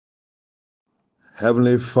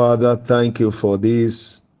Heavenly Father, thank you for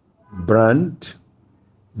this brand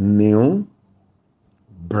new,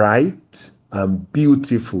 bright, and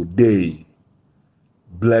beautiful day.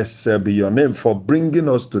 Blessed be your name for bringing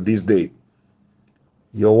us to this day.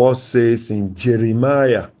 Your word says in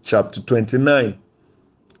Jeremiah chapter 29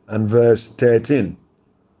 and verse 13,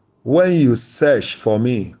 when you search for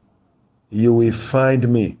me, you will find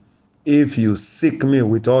me. If you seek me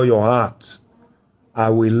with all your heart, I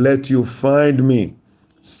will let you find me,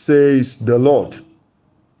 says the Lord.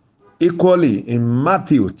 Equally in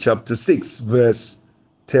Matthew chapter 6 verse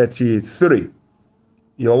 33,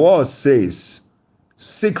 your word says,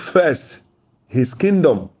 seek first his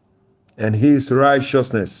kingdom and his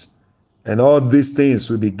righteousness, and all these things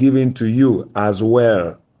will be given to you as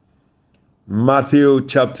well. Matthew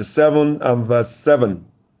chapter 7 and verse 7,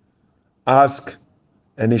 ask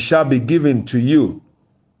and it shall be given to you.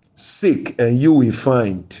 Seek and you will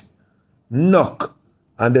find. Knock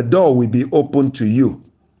and the door will be opened to you.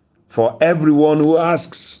 For everyone who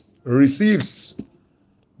asks receives.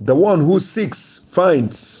 The one who seeks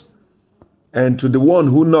finds. And to the one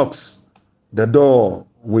who knocks, the door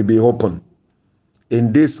will be open.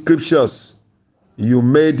 In these scriptures, you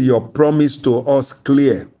made your promise to us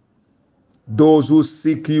clear. Those who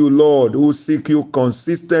seek you, Lord, who seek you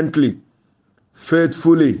consistently,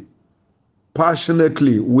 faithfully,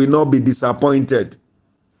 passionately, will not be disappointed.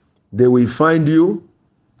 They will find you,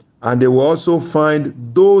 and they will also find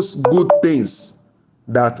those good things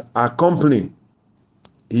that accompany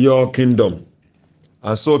your kingdom.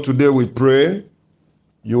 And so today we pray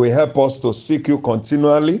you will help us to seek you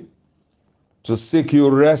continually, to seek you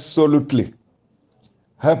resolutely.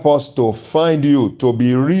 Help us to find you, to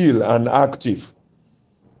be real and active.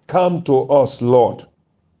 Come to us, Lord.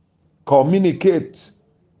 Communicate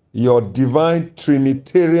your divine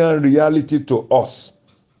Trinitarian reality to us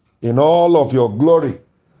in all of your glory,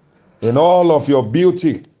 in all of your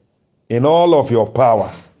beauty, in all of your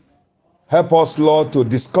power. Help us, Lord, to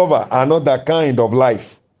discover another kind of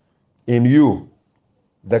life in you,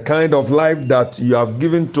 the kind of life that you have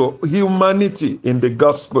given to humanity in the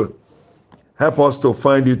gospel. Help us to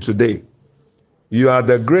find you today. You are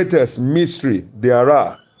the greatest mystery there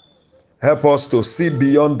are. Help us to see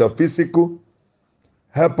beyond the physical.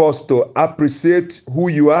 Help us to appreciate who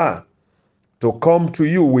you are, to come to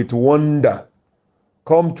you with wonder,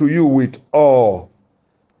 come to you with awe,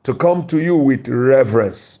 to come to you with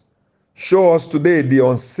reverence. Show us today the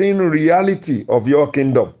unseen reality of your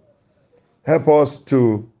kingdom. Help us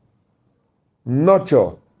to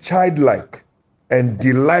nurture childlike and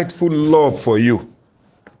delightful love for you.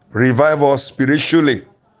 Revive us spiritually.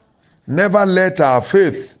 Never let our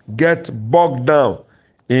faith get bogged down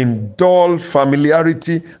in dull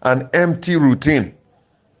familiarity and empty routine.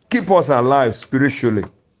 Keep us alive spiritually.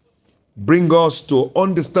 Bring us to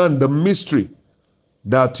understand the mystery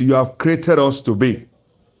that you have created us to be.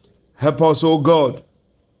 Help us, O God,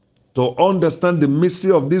 to understand the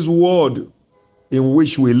mystery of this world in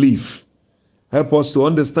which we live. Help us to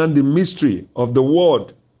understand the mystery of the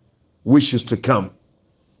world which is to come.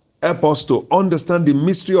 Help us to understand the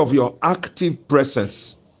mystery of your active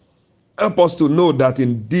presence. Help us to know that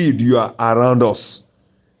indeed you are around us.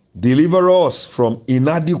 Deliver us from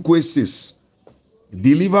inadequacies.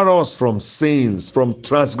 Deliver us from sins, from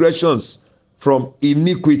transgressions, from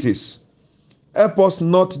iniquities. Help us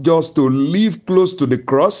not just to live close to the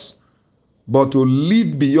cross, but to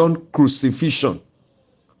live beyond crucifixion,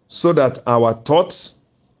 so that our thoughts,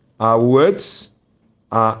 our words,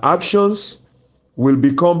 our actions will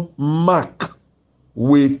become marked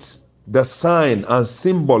with the sign and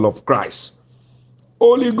symbol of Christ.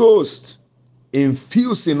 Holy Ghost,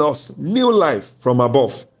 infuse in us new life from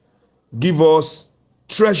above. Give us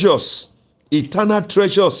treasures, eternal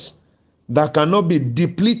treasures that cannot be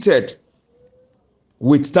depleted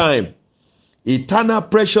with time. Eternal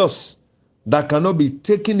treasures that cannot be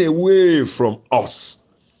taken away from us.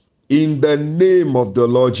 In the name of the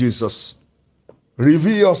Lord Jesus,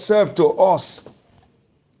 reveal yourself to us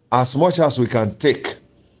as much as we can take.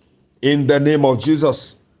 In the name of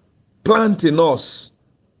Jesus, plant in us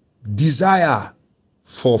desire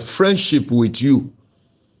for friendship with you.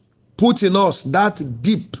 Put in us that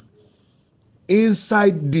deep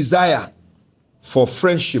inside desire for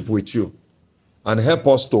friendship with you, and help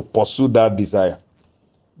us to pursue that desire.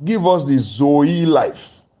 Give us the Zoe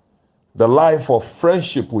life, the life of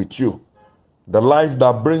friendship with you, the life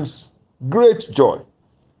that brings great joy,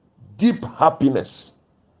 deep happiness,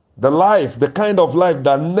 the kind of life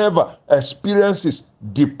that never experiences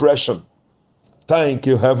depression. Thank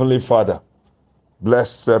you, Heavenly Father.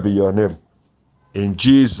 Blessed be your name. In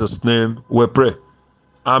Jesus' name we pray.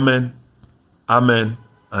 Amen Amen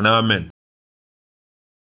and amen.